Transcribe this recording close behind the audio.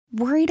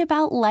Worried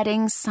about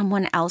letting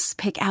someone else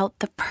pick out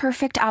the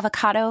perfect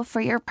avocado for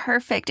your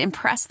perfect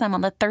impress them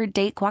on the third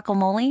date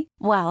guacamole?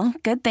 Well,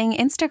 good thing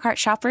Instacart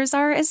shoppers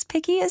are as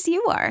picky as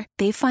you are.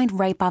 They find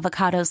ripe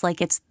avocados like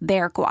it's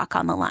their guac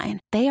on the line.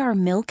 They are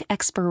milk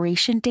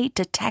expiration date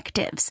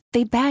detectives.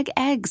 They bag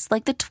eggs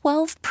like the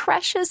 12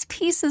 precious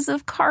pieces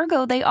of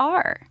cargo they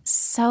are.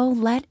 So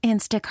let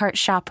Instacart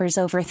shoppers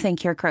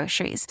overthink your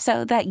groceries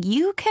so that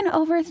you can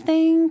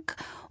overthink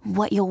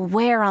what you'll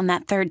wear on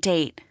that third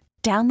date.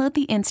 Download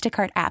the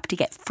Instacart app to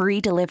get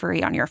free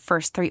delivery on your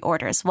first 3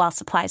 orders while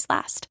supplies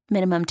last.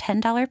 Minimum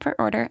 $10 per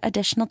order.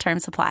 Additional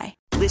terms apply.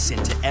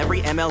 Listen to every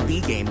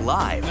MLB game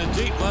live. In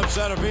the deep left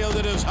center field,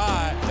 it is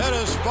high, it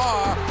is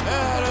far,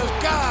 it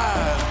is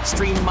God.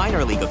 Stream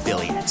minor league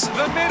affiliates.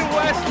 The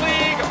Midwest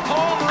League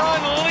home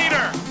run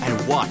leader.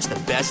 And watch the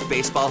best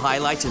baseball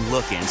highlights and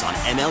look-ins on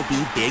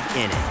MLB Big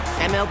Inning.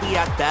 MLB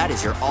At Bat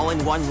is your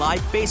all-in-one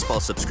live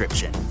baseball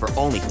subscription for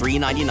only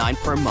 $3.99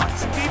 per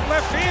month. Deep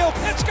left field,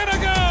 it's gonna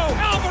go.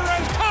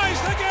 Alvarez ties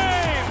the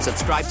game.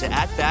 Subscribe to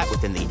At Bat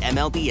within the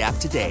MLB app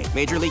today.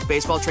 Major League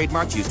Baseball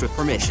trademarks used with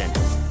permission.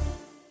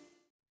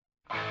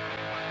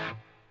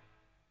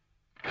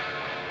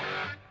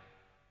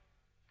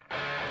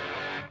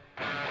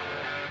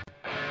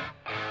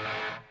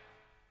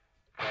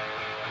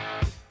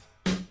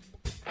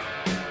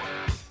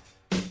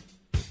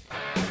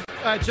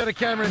 All right, Jenna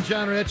Cameron,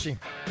 John Ritchie.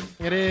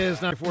 It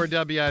is 94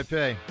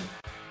 WIP.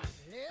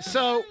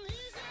 So,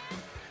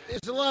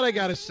 there's a lot I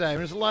got to say.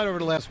 There's a lot over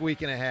the last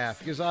week and a half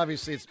because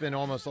obviously it's been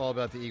almost all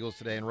about the Eagles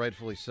today, and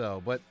rightfully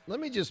so. But let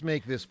me just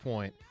make this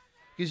point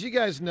because you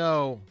guys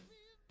know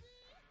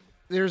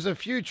there's a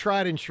few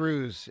tried and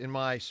truths in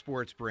my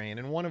sports brain,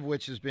 and one of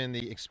which has been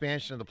the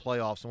expansion of the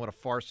playoffs and what a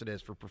farce it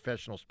is for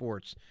professional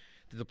sports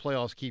that the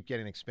playoffs keep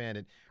getting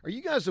expanded. Are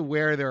you guys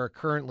aware there are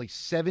currently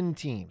 7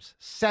 teams,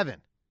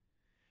 7,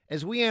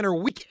 as we enter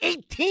week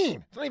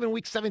 18, it's not even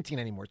week 17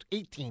 anymore. It's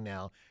 18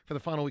 now for the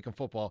final week of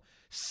football.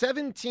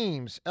 7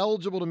 teams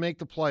eligible to make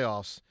the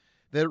playoffs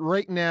that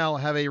right now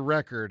have a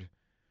record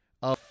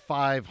of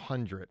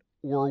 500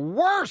 or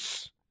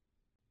worse.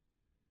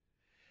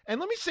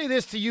 And let me say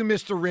this to you,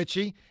 Mr.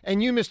 Ritchie,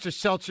 and you, Mr.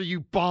 Seltzer, you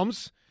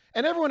bums,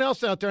 and everyone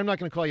else out there. I'm not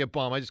going to call you a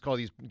bum. I just call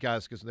these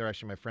guys because they're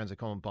actually my friends. I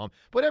call them bum.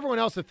 But everyone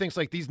else that thinks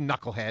like these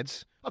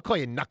knuckleheads, I'll call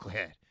you a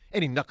knucklehead.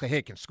 Any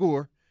knucklehead can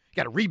score. You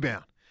got to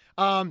rebound.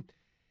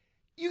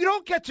 You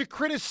don't get to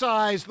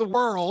criticize the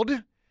world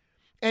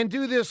and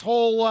do this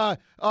whole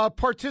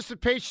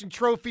participation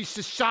trophy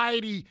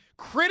society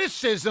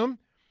criticism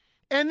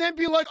and then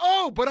be like,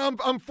 oh, but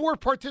I'm for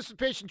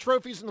participation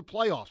trophies in the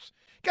playoffs.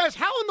 Guys,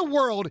 how in the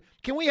world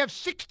can we have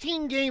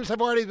 16 games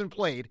have already been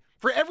played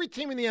for every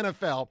team in the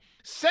NFL?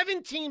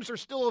 7 teams are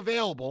still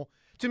available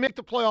to make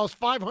the playoffs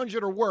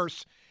 500 or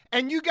worse,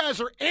 and you guys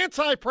are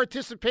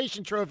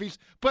anti-participation trophies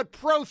but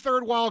pro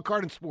third wild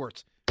card in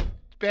sports.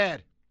 It's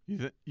bad.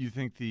 You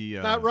think the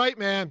not right,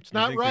 man. It's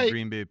not right. The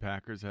Green Bay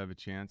Packers have a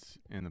chance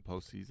in the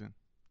postseason?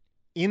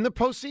 In the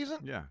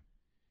postseason? Yeah.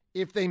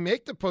 If they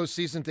make the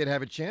postseason, they'd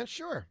have a chance.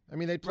 Sure. I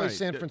mean, they'd play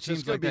San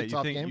Francisco. Like it'd be a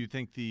tough game. You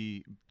think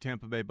the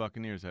Tampa Bay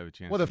Buccaneers have a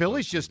chance? Well, the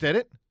Phillies just did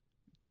it.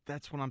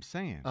 That's what I'm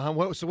saying.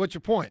 So what's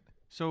your point?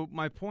 So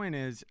my point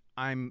is,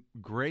 I'm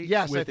great with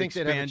I think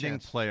expanding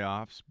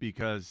playoffs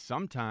because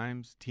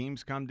sometimes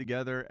teams come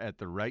together at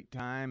the right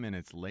time and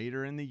it's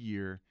later in the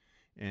year.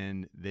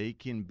 And they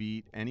can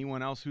beat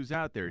anyone else who's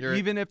out there.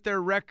 Even if their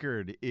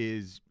record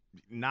is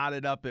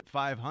knotted up at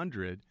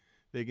 500,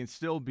 they can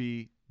still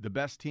be the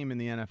best team in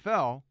the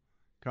NFL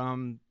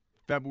come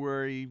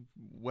February,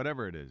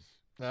 whatever it is.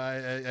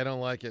 I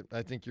don't like it.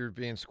 I think you're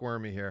being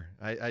squirmy here.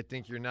 I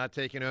think you're not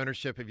taking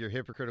ownership of your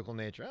hypocritical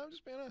nature. I'm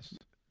just being honest.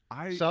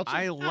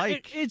 I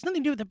like it's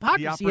nothing to do with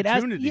hypocrisy. The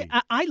opportunity.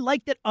 I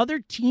like that other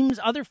teams,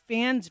 other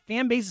fan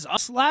bases,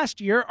 us last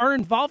year, are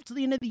involved to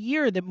the end of the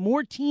year, that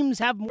more teams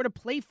have more to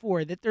play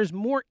for, that there's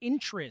more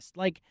interest.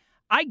 Like,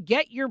 I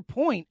get your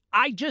point.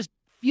 I just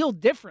feel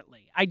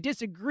differently. I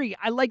disagree.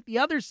 I like the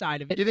other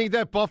side of it. You think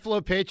that Buffalo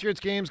Patriots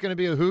game is going to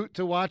be a hoot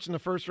to watch in the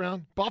first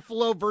round?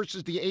 Buffalo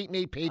versus the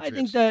 8-8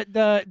 Patriots. I think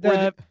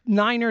the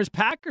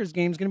Niners-Packers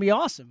game is going to be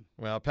awesome.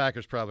 Well,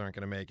 Packers probably aren't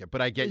going to make it,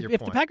 but I get your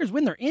point. If the Packers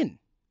win, they're in.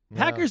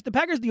 The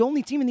Packers the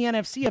only team in the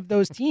NFC of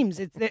those teams.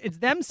 It's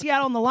them,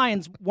 Seattle, and the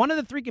Lions. One of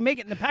the 3 can make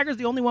it, and the Packers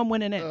the only one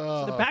winning it.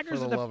 So the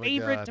Packers are the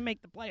favorite to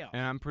make the playoffs.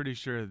 And I'm pretty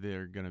sure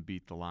they're going to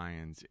beat the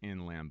Lions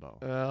in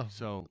Lambeau.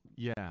 So,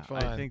 yeah,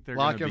 fine. I think they're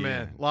going to be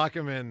in. Lock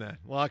them in then.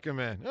 Lock them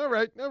in. All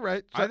right. So,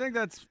 I think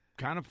that's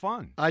kind of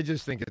fun. I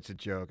just think it's a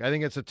joke. I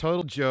think it's a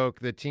total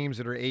joke that teams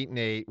that are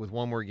 8-8 with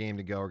one more game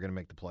to go are going to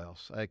make the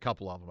playoffs. A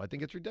couple of them. I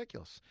think it's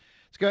ridiculous.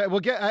 Let's go.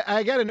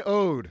 I got an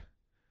ode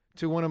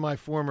to one of my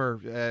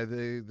former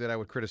that I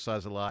would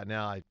criticize a lot.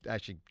 Now I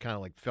actually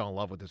kind of fell in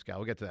love with this guy.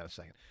 We'll get to that in a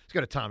second. Let's go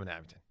to Tom in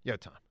Abington. Yo,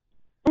 Tom.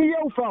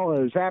 Yo,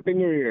 fellas. Happy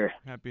New Year.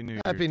 Happy New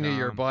Year, Happy New Tom.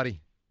 Year,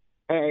 buddy.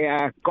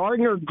 Hey,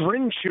 Gardner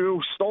Grinshoe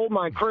stole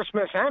my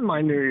Christmas and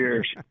my New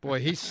Year's. Boy,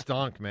 he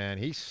stunk, man.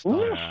 He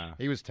stunk.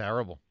 He was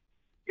terrible.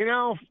 You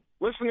know,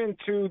 listening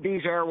to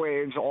these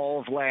airwaves all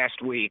of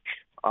last week,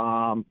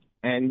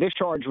 and this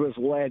charge was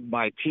led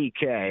by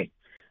TK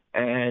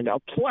and a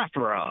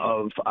plethora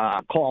of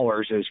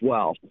callers as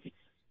well.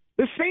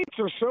 The Saints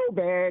are so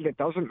bad, it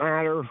doesn't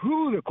matter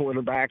who the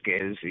quarterback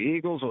is. The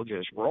Eagles will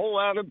just roll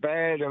out of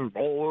bed and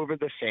roll over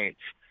the Saints.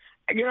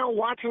 You know,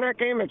 watching that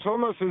game, it's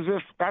almost as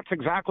if that's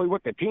exactly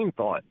what the team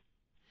thought.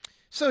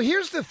 So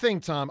here's the thing,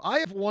 Tom. I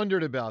have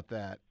wondered about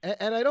that,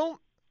 and I don't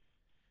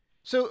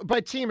 – so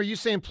by team, are you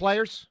saying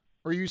players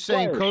or are you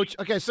saying coach?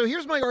 Okay, so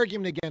here's my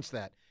argument against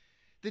that.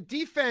 The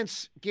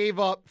defense gave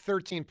up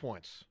 13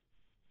 points.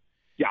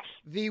 Yes.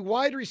 The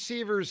wide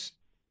receivers,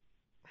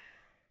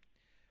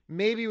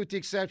 maybe with the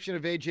exception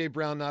of A.J.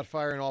 Brown not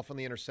firing off on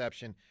the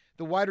interception,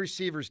 the wide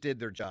receivers did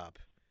their job.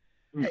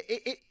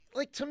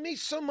 Like, to me,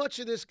 so much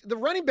of this – the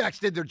running backs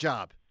did their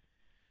job.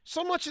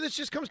 So much of this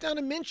just comes down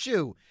to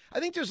Minshew. I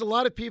think there's a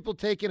lot of people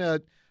taking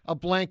a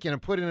blanket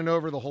and putting it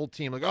over the whole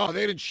team. Like, oh,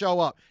 they didn't show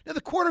up. Now,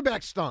 the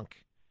quarterback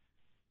stunk.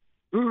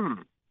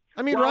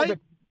 I mean, right?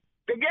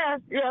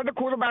 Yeah, the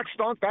quarterback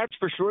stunk, that's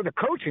for sure. The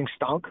coaching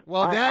stunk.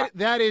 Well,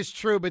 that is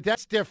true, but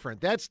that's different.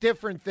 That's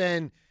different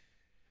than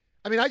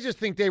 – I mean, I just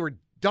think they were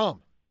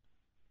dumb.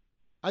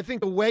 I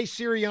think the way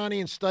Sirianni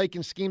and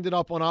Steichen schemed it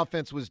up on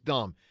offense was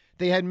dumb.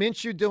 They had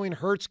Minshew doing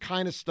Hurts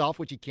kind of stuff,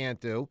 which he can't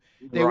do.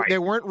 They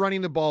weren't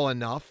running the ball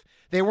enough.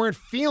 They weren't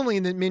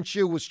feeling that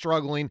Minshew was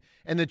struggling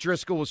and that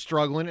Driscoll was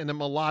struggling and that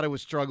Mailata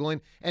was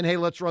struggling. And, hey,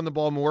 let's run the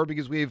ball more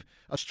because we have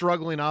a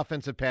struggling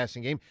offensive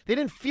passing game. They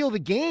didn't feel the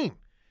game.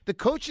 The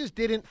coaches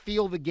didn't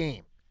feel the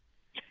game.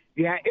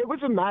 Yeah, it was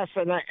a mess,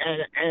 and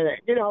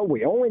you know,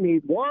 we only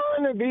need one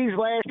of these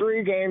last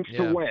 3 games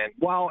to win.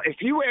 Well, if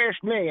you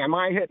ask me, am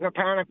I hitting a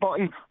panic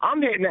button?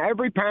 I'm hitting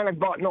every panic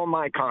button on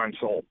my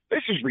console.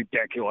 This is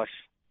ridiculous.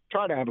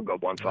 Try to have a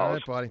good one, fellas. All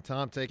right, buddy.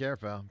 Tom, take care,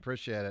 pal.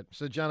 Appreciate it.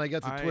 So, John, I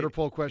got the Twitter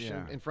poll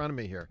question in front of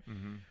me here.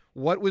 Mm-hmm.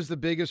 What was the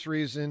biggest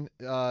reason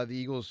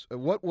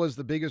what was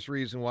the biggest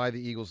reason why the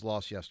Eagles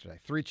lost yesterday?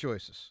 3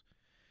 choices.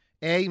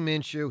 A,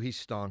 Minshew, he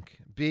stunk.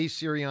 B,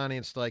 Sirianni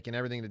and Steichen,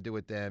 everything to do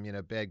with them. You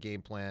know, bad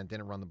game plan,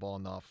 didn't run the ball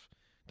enough,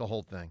 the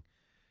whole thing.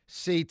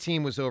 C,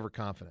 team was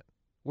overconfident.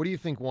 What do you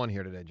think won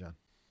here today, John?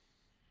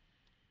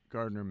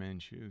 Gardner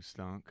Minshew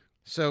stunk.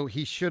 So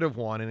he should have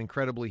won, and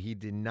incredibly, he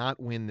did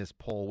not win this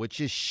poll, which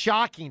is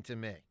shocking to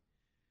me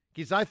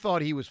because I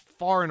thought he was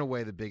far and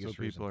away the biggest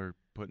reason. So people are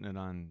putting it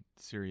on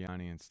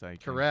Sirianni and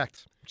Steichen.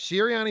 Correct.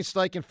 Sirianni,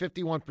 Steichen,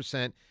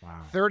 51%.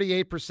 Wow.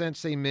 38%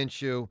 say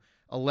Minshew.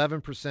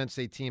 11%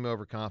 say team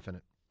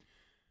overconfident.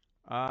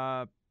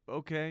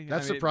 Okay.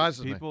 That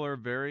surprises me. People are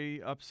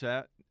very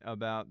upset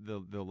about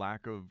the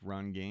lack of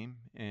run game,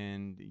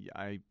 and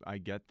I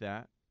get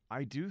that.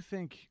 I do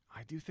think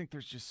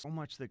there's just so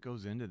much that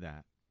goes into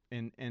that.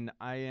 And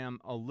I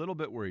am a little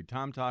bit worried.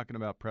 Tom talking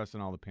about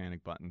pressing all the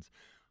panic buttons.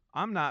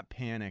 I'm not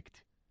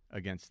panicked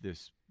against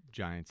this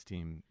Giants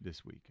team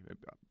this week.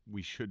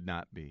 We should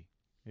not be.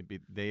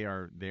 They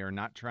are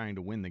not trying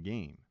to win the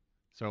game.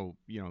 So,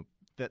 you know,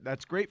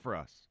 that's great for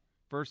us.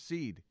 First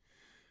seed.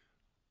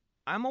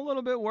 I'm a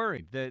little bit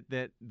worried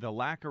that the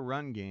lack of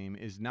run game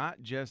is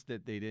not just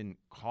that they didn't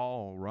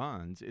call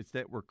runs. It's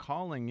that we're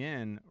calling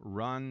in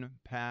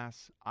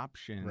run-pass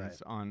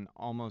options on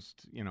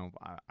almost, you know,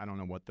 I don't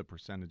know what the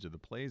percentage of the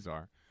plays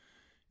are.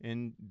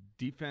 And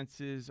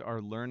defenses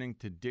are learning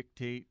to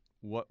dictate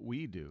what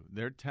we do.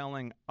 They're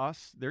telling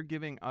us, they're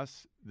giving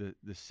us the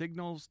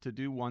signals to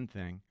do one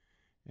thing,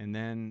 and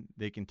then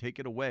they can take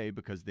it away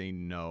because they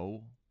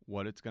know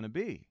what it's going to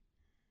be.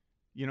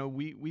 You know,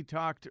 we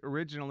talked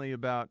originally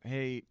about,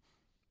 hey,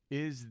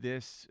 is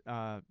this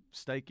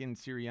Steichen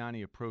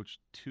Sirianni approach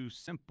too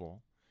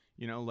simple?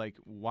 You know, like,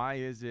 why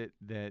is it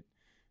that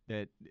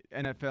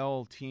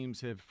NFL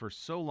teams have for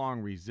so long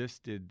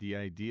resisted the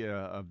idea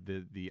of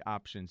the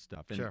option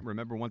stuff? And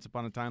remember, once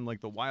upon a time,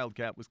 like the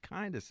Wildcat was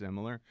kind of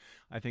similar.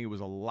 I think it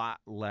was a lot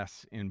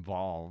less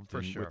involved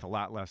with a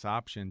lot less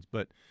options,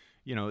 but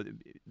you know,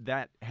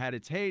 that had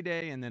its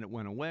heyday, and then it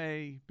went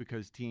away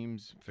because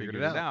teams figured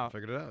it out.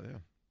 Figured it out,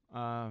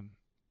 yeah.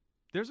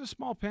 There's a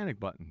small panic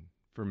button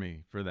for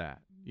me for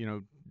that. You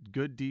know,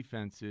 good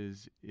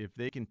defenses, if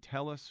they can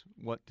tell us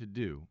what to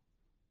do,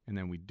 and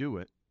then we do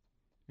it,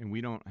 and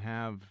we don't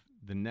have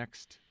the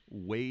next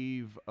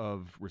wave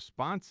of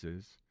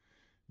responses,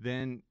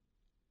 then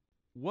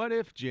what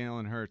if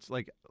Jalen Hurts,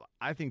 like,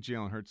 I think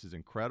Jalen Hurts is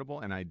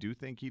incredible, and I do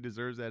think he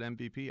deserves that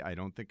MVP. I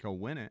don't think he'll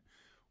win it.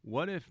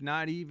 What if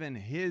not even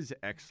his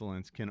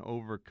excellence can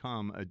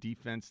overcome a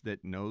defense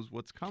that knows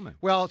what's coming?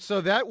 Well, so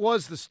that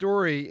was the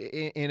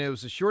story, and it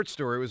was a short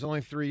story. It was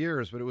only 3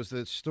 years, but it was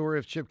the story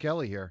of Chip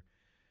Kelly here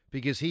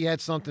because he had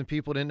something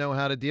people didn't know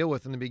how to deal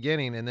with in the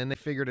beginning, and then they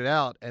figured it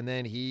out, and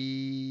then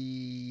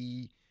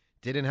he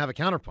didn't have a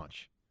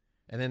counterpunch.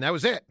 And then that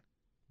was it.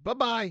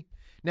 Bye-bye.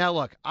 Now,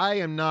 look, I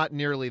am not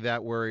nearly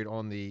that worried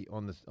on the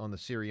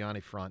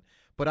Sirianni front,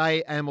 but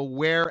I am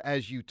aware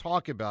as you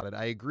talk about it.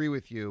 I agree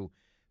with you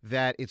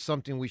that it's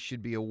something we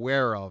should be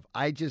aware of.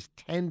 I just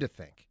tend to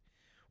think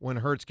when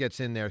Hurts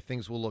gets in there,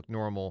 things will look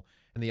normal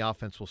and the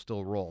offense will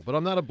still roll. But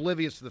I'm not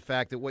oblivious to the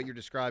fact that what you're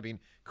describing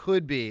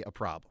could be a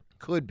problem.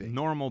 could be.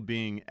 Normal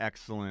being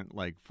excellent,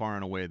 like far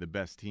and away the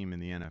best team in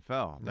the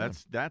NFL. Yeah.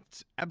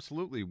 That's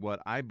absolutely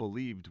what I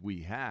believed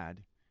we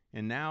had.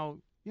 And now,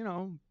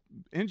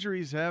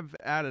 injuries have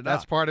added up.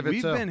 That's part of it,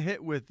 We've too. been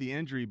hit with the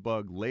injury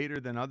bug later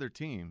than other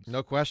teams.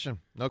 No question.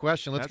 That's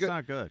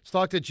not good. Let's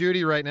talk to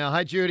Judy right now.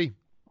 Hi, Judy.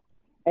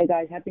 Hey,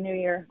 guys. Happy New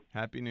Year.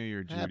 Happy New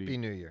Year, Judy. Happy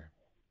New Year.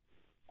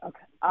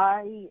 Okay.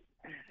 I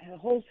had a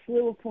whole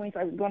slew of points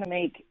I was going to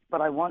make,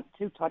 but I want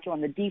to touch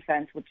on the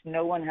defense, which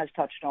no one has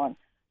touched on.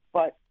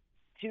 But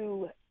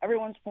to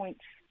everyone's points,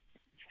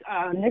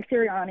 Nick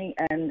Sirianni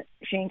and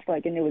Shane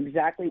Steichen knew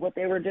exactly what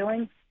they were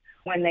doing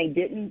when they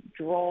didn't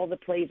draw the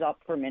plays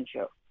up for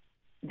Minshew.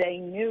 They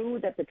knew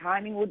that the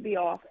timing would be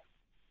off,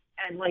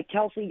 and like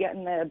Kelsey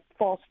getting the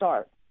false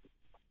start.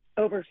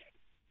 Over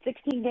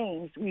 16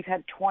 games, we've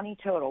had 20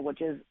 total,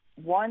 which is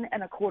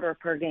 1.25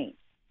 per game.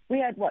 We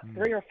had,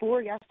 3 or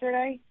 4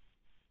 yesterday?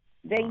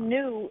 They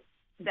knew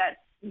that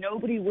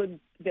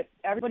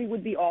everybody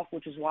would be off,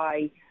 which is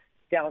why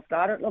Dallas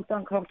Goedert looked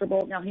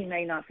uncomfortable. Now, he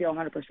may not feel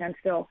 100%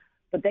 still,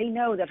 but they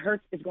know that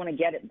Hurts is going to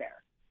get it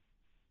there.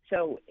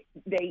 So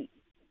they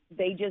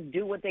just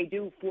do what they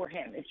do for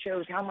him. It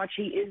shows how much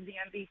he is the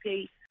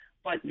MVP.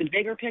 But the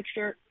bigger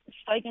picture,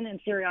 Steichen and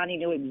Sirianni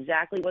knew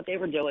exactly what they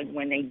were doing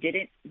when they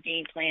didn't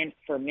game plan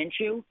for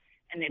Minshew,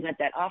 and they let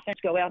that offense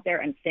go out there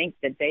and think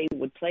that they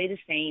would play the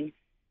same,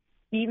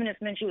 even if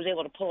Minshew was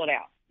able to pull it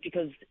out,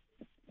 because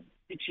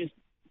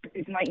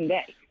it's night and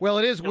day. Well,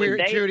 it is So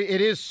weird, Judy. It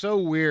is so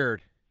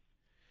weird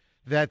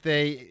that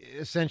they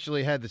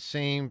essentially had the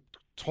same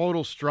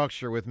total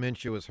structure with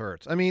Minshew as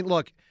Hurts. I mean,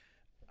 look,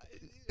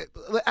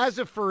 as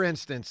if, for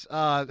instance,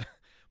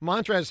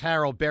 Montrezl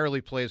Harrell barely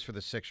plays for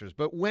the Sixers,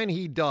 but when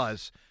he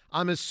does,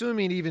 I'm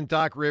assuming even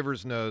Doc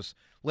Rivers knows,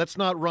 let's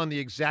not run the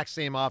exact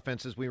same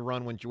offense as we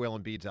run when Joel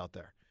Embiid's out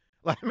there.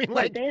 I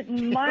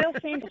mean, Miles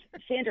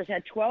Sanders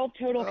had 12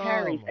 total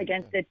carries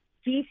against the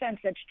defense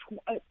that's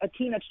a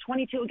team that's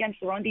 22 against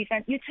the run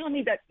defense. You tell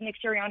me that Nick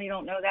Sirianni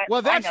don't know that?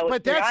 Well,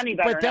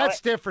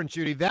 that's different,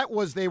 Judy.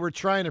 They were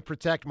trying to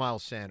protect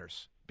Miles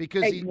Sanders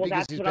because he's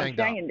banged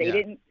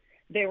up.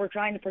 They were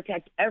trying to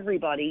protect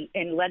everybody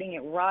and letting it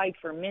ride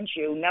for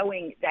Minshew,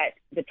 knowing that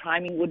the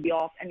timing would be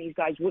off and these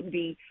guys wouldn't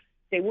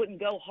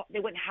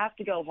have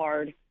to go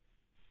hard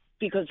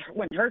because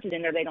when Hurts is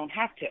in there, they don't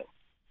have to.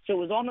 So it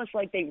was almost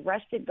like they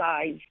rested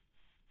guys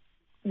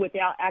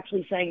without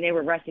actually saying they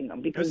were resting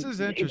them. Because this is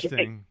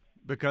interesting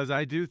because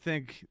I do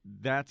think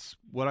that's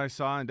what I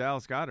saw in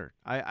Dallas Goedert.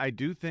 I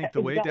do think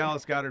the way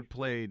Dallas Goedert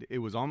played, it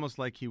was almost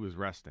like he was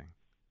resting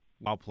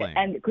while playing.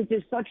 And because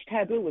there's such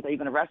taboo with it. Are you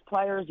going to rest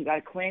players? You got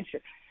to clinch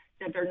it.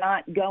 That they're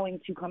not going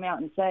to come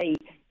out and say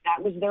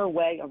that was their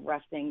way of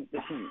resting the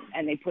team.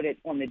 And they put it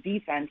on the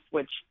defense,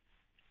 which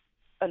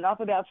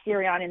enough about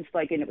Sirianni and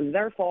Steichen. It was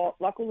their fault.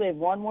 Luckily, they have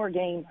one more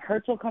game.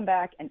 Hurts will come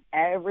back, and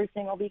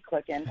everything will be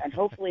clicking. And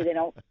hopefully they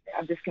don't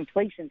have this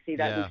complacency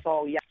that we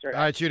saw yesterday.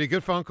 All right, Judy,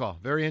 good phone call.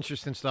 Very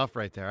interesting stuff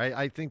right there.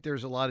 I think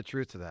there's a lot of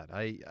truth to that.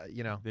 They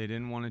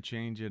didn't want to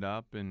change it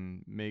up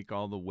and make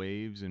all the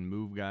waves and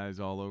move guys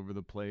all over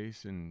the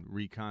place and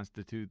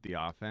reconstitute the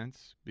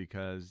offense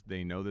because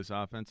they know this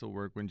offense will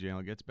work when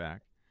Jalen gets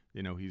back.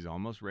 They know he's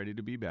almost ready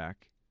to be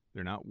back.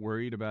 They're not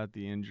worried about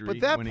the injury when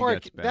he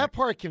gets back. That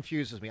part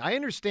confuses me. I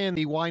understand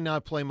the why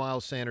not play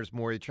Miles Sanders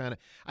more.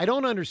 I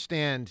don't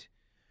understand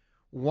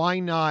why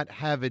not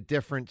have a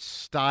different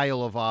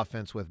style of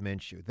offense with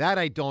Minshew. That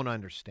I don't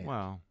understand.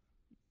 Well,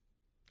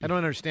 I don't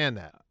understand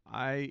that.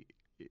 I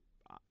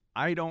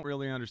don't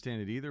really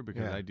understand it either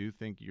because I do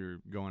think you're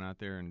going out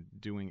there and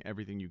doing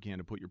everything you can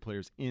to put your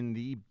players in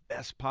the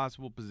best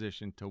possible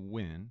position to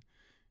win,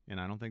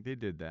 and I don't think they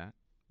did that.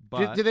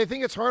 But do they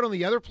think it's hard on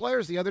the other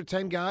players, the other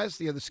 10 guys,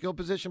 the other skill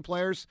position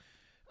players,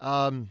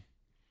 to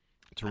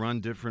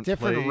run different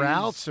plays,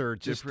 routes or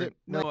just different?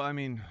 No, I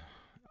mean,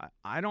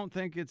 I don't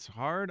think it's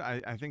hard.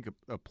 I think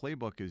a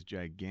playbook is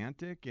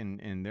gigantic,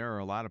 and there are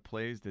a lot of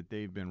plays that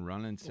they've been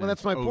running since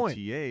that's my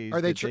OTAs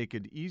point. They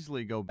could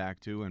easily go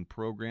back to and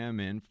program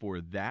in for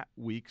that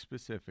week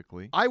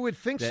specifically. I would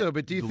think so,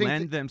 but do you think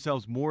lend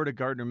themselves more to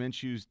Gardner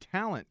Minshew's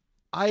talent?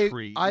 I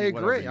agree.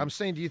 I'm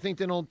saying, do you think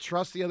they don't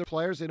trust the other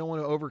players? They don't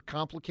want to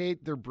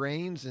overcomplicate their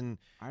brains, and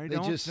I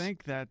don't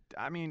think that.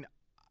 I mean,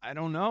 I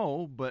don't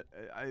know, but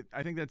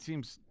I think that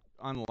seems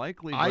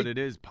unlikely, but it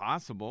is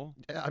possible.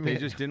 I mean, they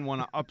just didn't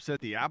want to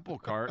upset the apple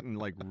cart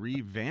and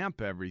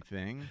revamp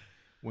everything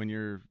when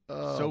you're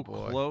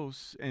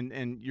close,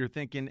 and you're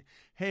thinking,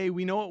 hey,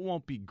 we know it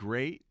won't be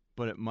great,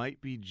 but it might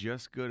be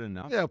just good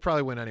enough. Yeah, it'll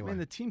probably win anyway. I mean,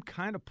 the team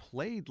kind of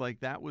played like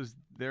that was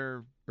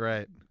their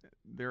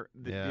their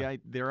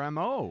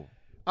MO.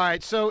 All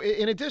right, so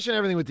in addition to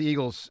everything with the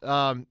Eagles,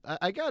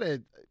 I got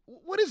a –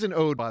 what is an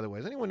ode, by the way?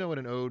 Does anyone know what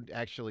an ode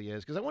actually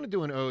is? Because I want to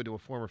do an ode to a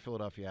former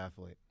Philadelphia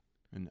athlete.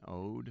 An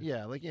ode?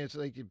 Yeah, it's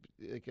like a –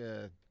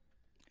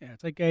 Yeah,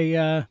 it's like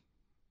a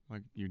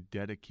like you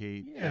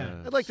dedicate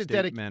I'd like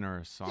statement or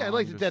a song. Yeah, I'd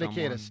like to dedicate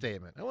someone. a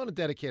statement. I want to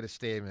dedicate a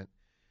statement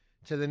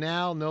to the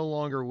now no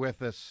longer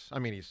with us – I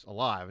mean, he's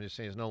alive. I'm just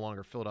saying he's no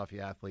longer a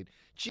Philadelphia athlete,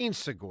 Gene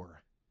Segura,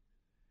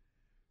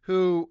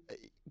 who –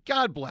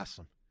 God bless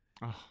him.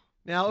 Oh,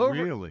 now,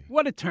 really?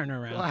 What a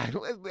turnaround.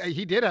 Well,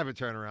 he did have a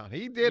turnaround.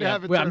 He did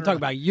have a turnaround. I'm talking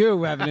about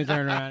you having a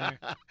turnaround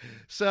here.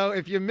 So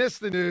if you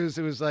missed the news,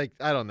 it was like,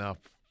 I don't know,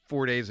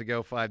 4 days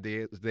ago, 5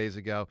 days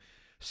ago.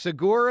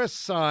 Segura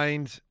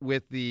signed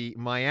with the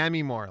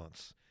Miami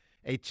Marlins,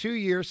 a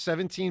 2-year,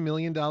 $17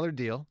 million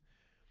deal.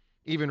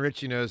 Even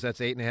Richie knows that's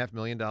 $8.5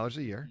 million a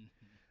year.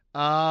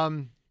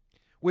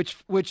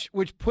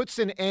 Which puts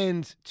an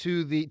end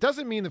to the –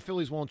 doesn't mean the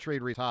Phillies won't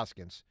trade Rhys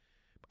Hoskins,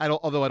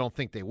 although I don't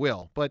think they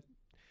will, but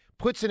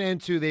puts an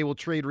end to they will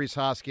trade Rhys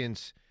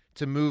Hoskins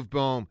to move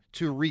Bohm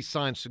to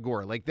re-sign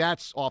Segura. Like,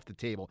 that's off the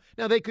table.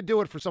 Now, they could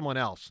do it for someone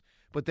else,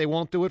 but they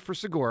won't do it for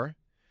Segura.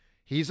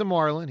 He's a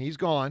Marlin. He's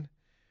gone.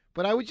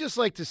 But I would just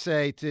like to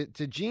say to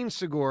Gene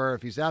Segura,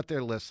 if he's out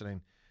there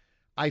listening,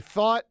 I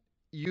thought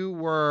you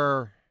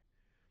were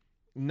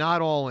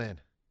not all in.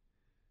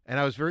 And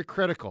I was very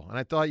critical. And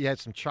I thought you had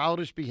some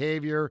childish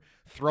behavior,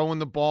 throwing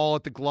the ball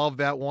at the glove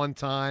that one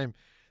time.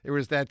 There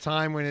was that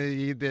time when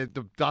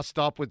the dust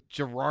up with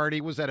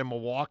Girardi. Was that in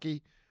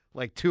Milwaukee?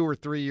 Like 2 or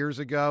 3 years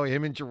ago.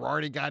 Him and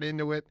Girardi got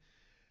into it.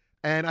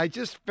 And I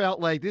just felt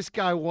like this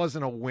guy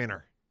wasn't a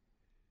winner.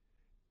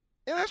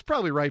 And that's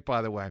probably right,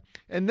 by the way.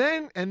 And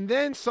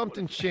then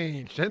something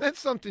changed. And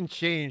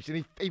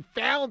he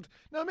found,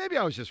 no, maybe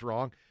I was just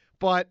wrong.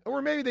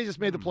 Or maybe they just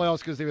made the playoffs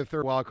because they were the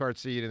third wild card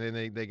seed, and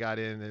then they got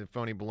in and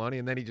phony baloney,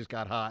 and then he just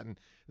got hot, and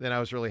then I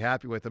was really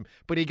happy with him.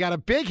 But he got a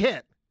big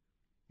hit.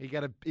 He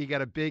got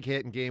a big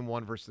hit in Game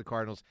 1 versus the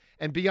Cardinals.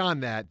 And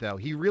beyond that, though,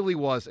 he really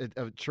was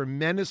a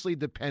tremendously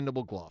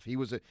dependable glove. He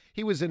was a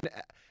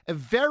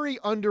very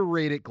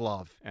underrated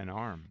glove. An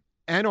arm.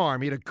 He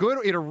had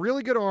a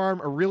really good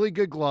arm, a really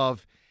good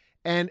glove,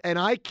 and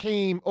I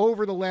came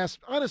over the last,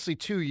 honestly,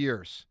 2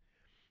 years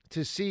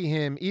to see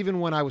him, even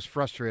when I was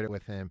frustrated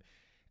with him,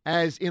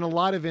 as in a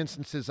lot of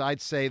instances, I'd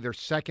say their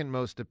second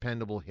most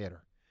dependable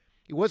hitter.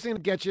 He wasn't going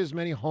to get you as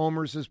many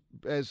homers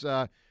as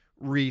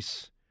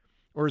Rhys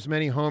or as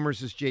many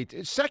homers as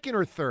JT. Second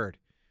or third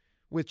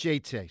with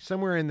JT,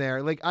 somewhere in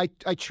there. Like,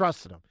 I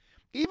trusted him.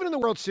 Even in the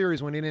World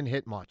Series when he didn't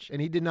hit much, and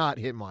he did not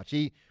hit much.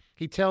 He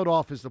tailed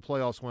off as the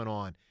playoffs went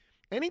on.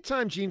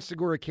 Anytime Gene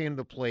Segura came to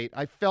the plate,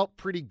 I felt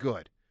pretty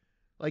good.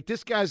 Like,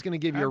 this guy's going to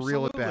give you a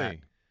real at-bat.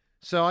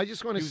 So I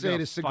just want to say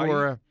to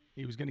Segura,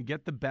 he was going to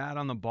get the bat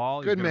on the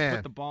ball. Good he was man.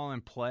 Put the ball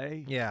in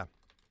play. Yeah.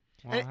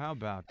 Well, how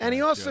about that? And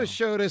he also Joe?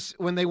 showed us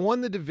when they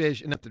won when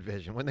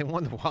they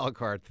won the wild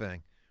card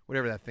thing,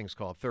 whatever that thing's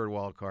called, third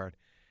wild card.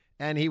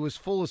 And he was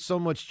full of so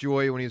much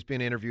joy when he was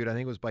being interviewed. I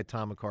think it was by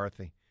Tom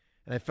McCarthy.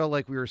 And I felt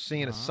like we were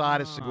seeing a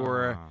side of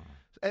Segura.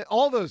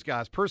 All those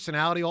guys,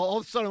 personality. All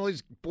of a sudden, all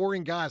these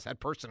boring guys had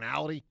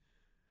personality.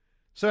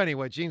 So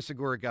anyway, Gene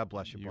Segura, God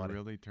bless you, buddy. You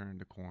really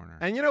turned the corner.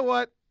 And you know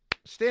what?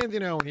 Stand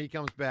when he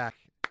comes back.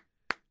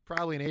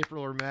 Probably in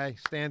April or May.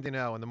 Stand when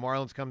the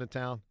Marlins come to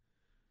town.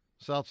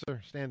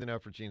 Seltzer, stand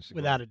for Gene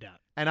Segura. Without a doubt.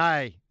 And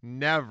I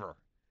never,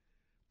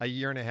 a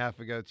year and a half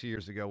ago, 2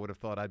 years ago, would have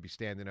thought I'd be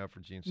standing for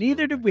Gene Segura.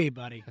 Neither did we,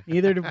 buddy.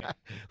 Neither did we.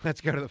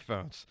 Let's go to the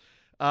phones.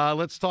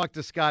 Let's talk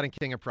to Scott in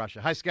King of Prussia.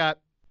 Hi, Scott.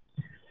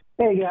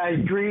 Hey, guys.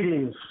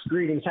 Greetings.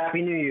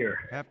 Happy New Year.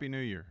 Happy New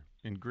Year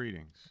and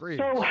greetings.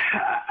 So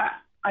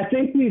I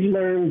think we've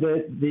learned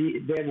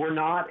that we're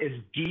not as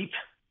deep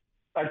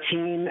a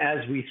team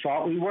as we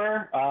thought we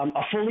were.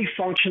 A fully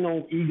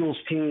functional Eagles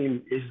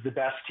team is the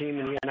best team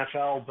in the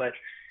NFL, but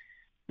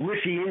with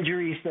the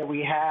injuries that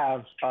we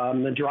have,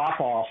 the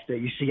drop-off that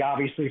you see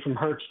obviously from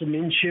Hurts to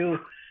Minshew,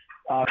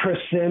 Chris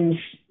Sims,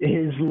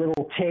 his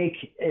little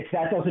take, if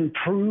that doesn't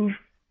prove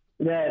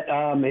that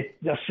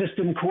a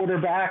system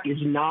quarterback is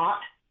not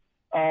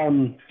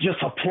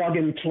just a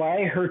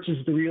plug-and-play, Hurts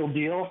is the real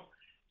deal.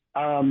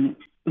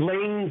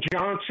 Lane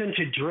Johnson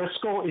to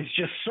Driscoll is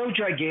just so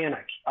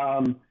gigantic.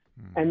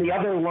 And the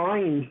other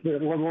line, the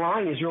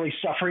line is really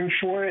suffering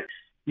for it.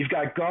 You've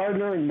got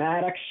Gardner and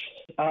Maddox,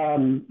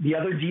 the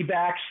other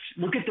D-backs.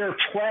 Look at their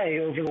play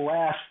over the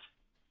last,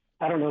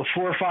 4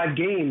 or 5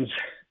 games.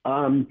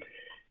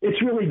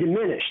 It's really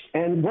diminished.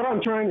 And what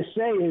I'm trying to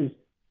say is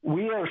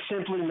we are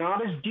simply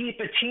not as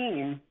deep a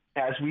team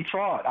as we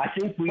thought. I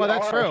think we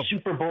are a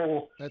Super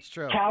Bowl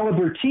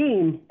caliber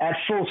team at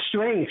full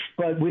strength,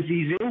 but with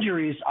these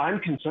injuries, I'm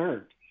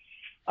concerned.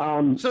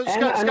 So,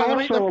 Scott,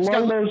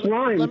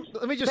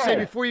 let me just say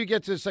before you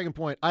get to the second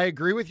point, I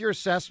agree with your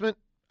assessment.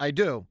 I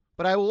do.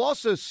 But I will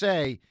also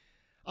say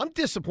I'm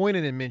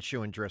disappointed in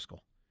Minshew and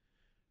Driscoll.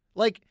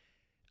 Like,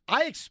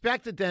 I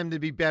expected them to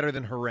be better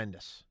than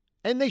horrendous.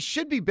 And they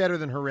should be better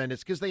than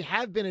horrendous because they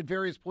have been at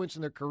various points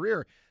in their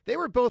career. They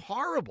were both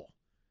horrible.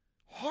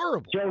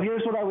 Horrible. Joe,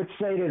 here's what I would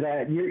say to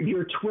that.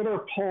 Your Twitter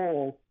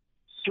poll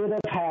should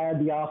have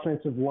had the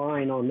offensive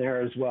line on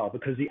there as well,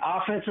 because the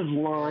offensive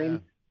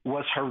line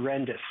was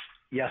horrendous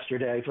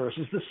yesterday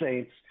versus the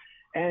Saints.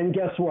 And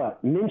guess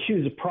what?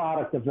 Minshew's a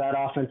product of that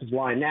offensive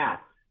line. Now,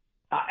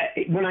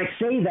 when I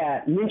say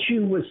that,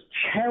 Minshew was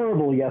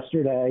terrible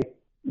yesterday,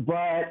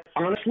 but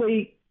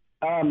honestly,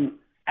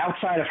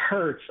 outside of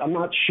Hurts, I'm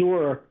not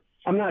sure.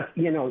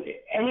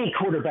 Any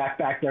quarterback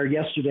back there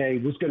yesterday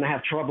was going to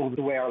have trouble with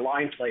the way our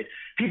line played.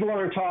 People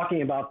aren't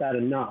talking about that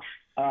enough.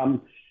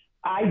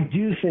 I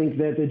do think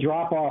that the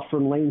drop-off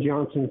from Lane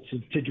Johnson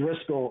to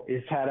Driscoll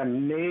has had a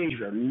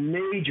major,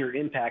 major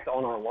impact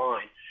on our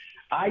line.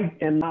 I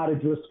am not a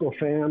Driscoll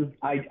fan.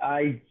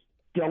 I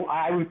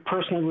would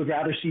personally would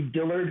rather see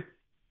Dillard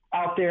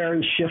out there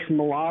and shift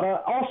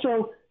Mailata.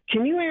 Also,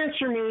 can you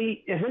answer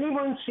me, has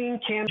anyone seen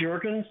Cam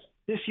Jurgens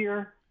this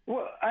year?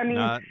 Well, I mean,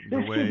 not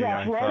this the way is I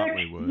athletic. thought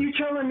we would. You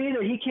telling me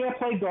that he can't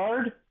play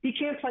guard? He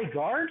can't play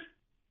guard?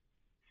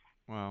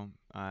 Well,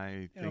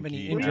 I think have any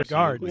he injured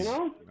absolutely- guards. You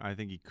know? I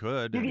think he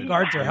could. The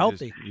guards are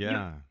healthy.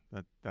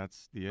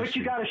 That's the issue. But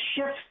you got to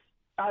shift.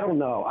 I don't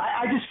know.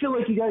 I just feel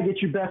like you got to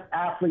get your best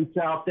athletes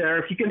out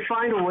there. If you can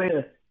find a way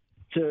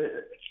to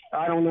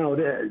I don't know.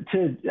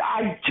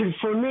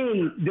 For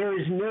me, there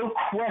is no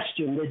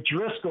question that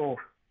Driscoll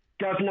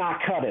does not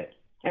cut it.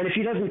 And if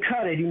he doesn't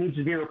cut it, he needs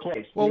to be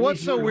replaced. Well,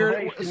 what's so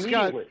weird,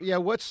 Scott? Immediately. Yeah,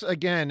 what's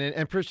again, and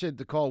appreciate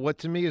the call. What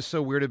to me is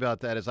so weird about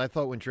that is I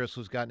thought when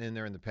Driscoll's gotten in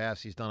there in the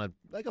past, he's done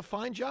a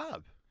fine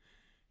job.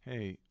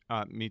 Hey,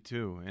 me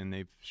too. And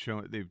they've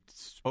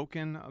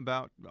spoken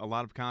about a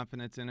lot of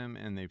confidence in him,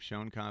 and they've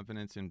shown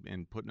confidence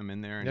in putting him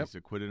in there, and he's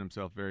acquitted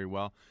himself very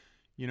well.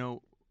 You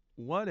know,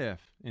 what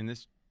if, and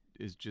this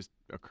is just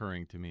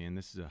occurring to me, and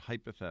this is a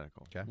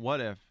hypothetical. Okay. What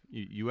if,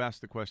 you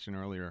asked the question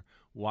earlier,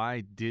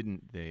 why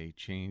didn't they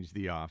change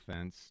the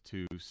offense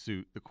to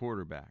suit the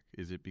quarterback?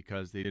 Is it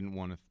because they didn't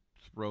want to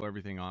throw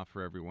everything off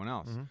for everyone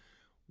else? Mm-hmm.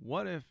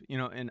 What if,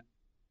 and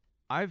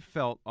I've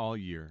felt all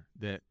year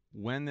that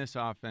when this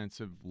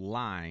offensive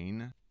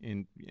line,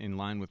 in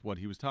line with what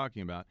he was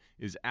talking about,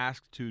 is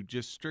asked to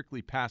just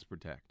strictly pass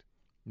protect,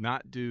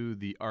 not do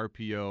the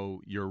RPO,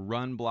 you're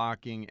run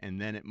blocking,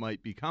 and then it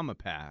might become a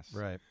pass.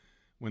 Right.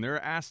 When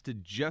they're asked to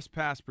just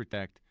pass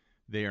protect,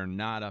 they are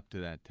not up to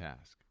that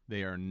task.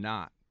 They are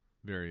not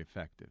very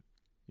effective.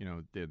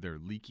 They're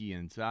leaky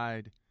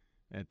inside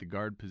at the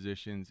guard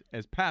positions.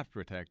 As pass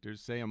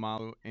protectors,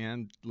 Seumalo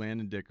and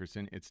Landon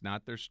Dickerson, it's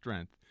not their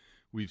strength.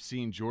 We've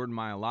seen Jordan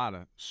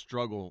Mailata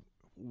struggle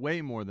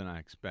way more than I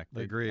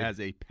expected. Agreed. As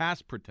a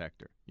pass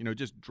protector.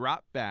 Just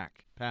drop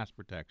back pass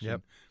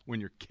protection when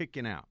you're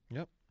kicking out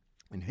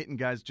and hitting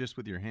guys just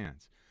with your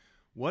hands.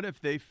 What if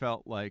they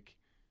felt like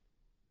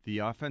the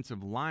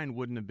offensive line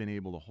wouldn't have been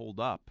able to hold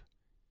up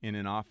in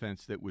an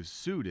offense that was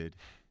suited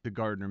to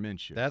Gardner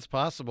Minshew? That's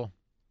possible.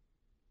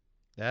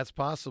 That's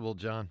possible,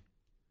 John.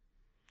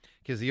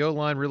 Because the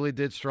O-line really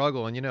did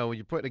struggle. And, when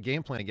you put a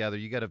game plan together,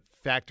 you got to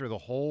factor the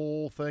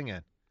whole thing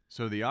in.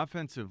 So the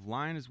offensive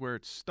line is where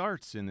it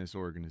starts in this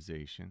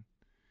organization.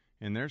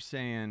 And they're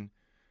saying,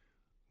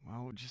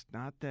 well, we're just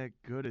not that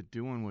good at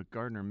doing what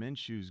Gardner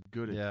Minshew's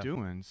good at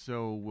doing.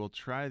 So we'll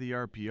try the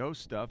RPO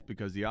stuff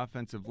because the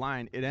offensive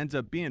line, it ends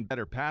up being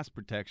better pass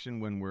protection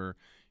when we're,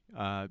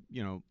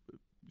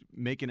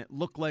 making it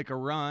look like a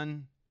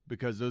run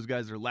because those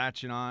guys are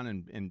latching on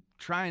and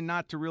trying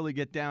not to really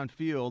get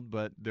downfield,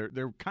 but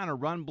they're kind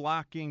of run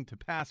blocking to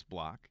pass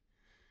block.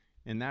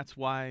 And that's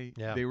why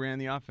they ran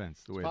the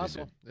offense the way they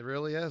did. It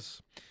really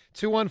is.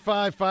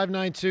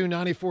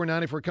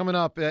 215-592-9494. Coming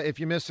up, if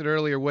you missed it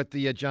earlier, what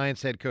the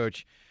Giants head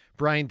coach,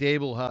 Brian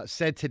Daboll,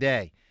 said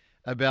today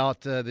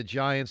about the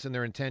Giants and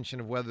their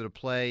intention of whether to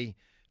play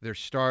their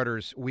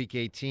starters Week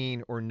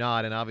 18 or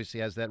not, and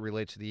obviously as that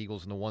relates to the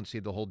Eagles and the 1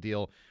 seed, the whole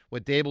deal.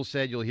 What Daboll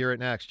said, you'll hear it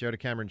next. Joe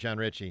DeCamara and John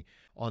Ritchie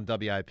on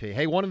WIP.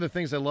 Hey, one of the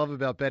things I love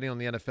about betting on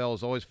the NFL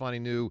is always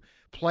finding new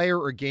player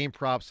or game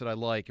props that I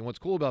like. And what's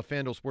cool about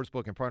FanDuel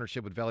Sportsbook in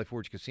partnership with Valley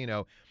Forge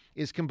Casino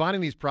is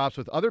combining these props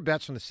with other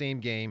bets from the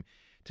same game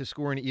to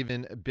score an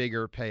even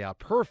bigger payout.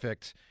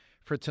 Perfect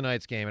for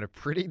tonight's game, and a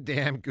pretty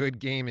damn good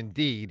game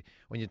indeed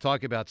when you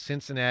talk about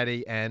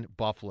Cincinnati and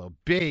Buffalo.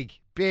 Big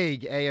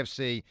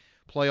AFC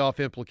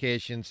playoff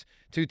implications.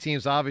 Two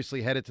teams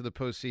obviously headed to the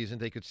postseason.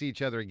 They could see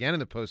each other again in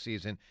the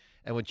postseason.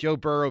 And with Joe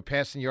Burrow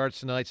passing yards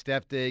tonight,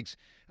 Steph Diggs,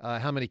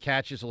 how many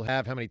catches he'll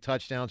have, how many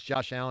touchdowns,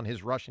 Josh Allen,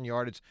 his rushing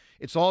yardage,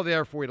 it's all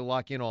there for you to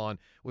lock in on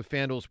with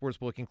FanDuel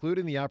Sportsbook,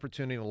 including the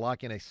opportunity to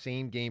lock in a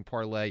same-game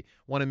parlay,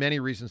 one of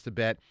many reasons to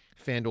bet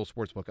FanDuel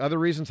Sportsbook. Other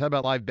reasons, how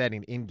about live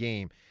betting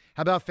in-game?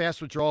 How about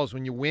fast withdrawals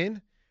when you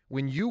win?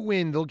 When you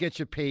win, they'll get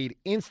you paid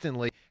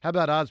instantly. How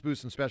about odds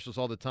boosts and specials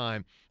all the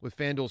time with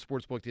FanDuel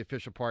Sportsbook, the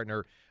official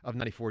partner of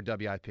 94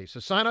 WIP. So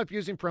sign up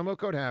using promo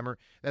code HAMMER.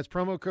 That's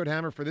promo code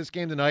HAMMER for this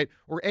game tonight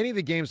or any of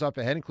the games up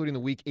ahead, including the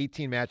Week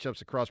 18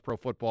 matchups across pro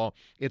football.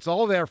 It's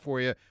all there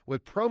for you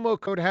with promo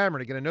code HAMMER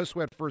to get a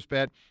no-sweat first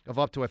bet of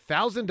up to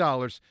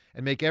 $1,000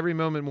 and make every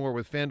moment more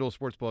with FanDuel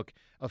Sportsbook,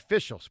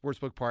 official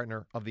sportsbook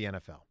partner of the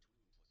NFL.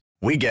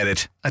 We get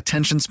it.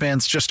 Attention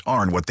spans just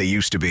aren't what they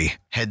used to be.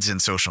 Heads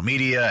in social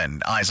media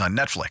and eyes on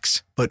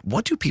Netflix. But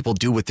what do people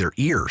do with their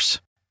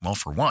ears? Well,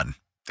 for one,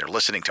 they're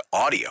listening to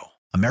audio.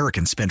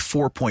 Americans spend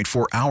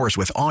 4.4 hours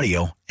with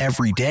audio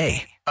every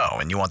day. Oh,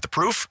 and you want the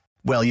proof?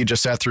 Well, you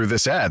just sat through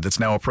this ad that's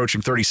now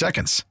approaching 30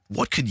 seconds.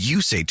 What could you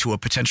say to a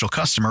potential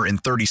customer in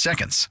 30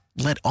 seconds?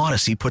 Let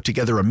Odyssey put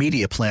together a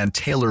media plan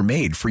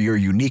tailor-made for your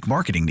unique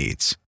marketing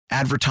needs.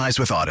 Advertise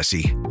with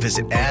Odyssey.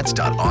 Visit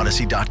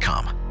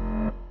ads.odyssey.com.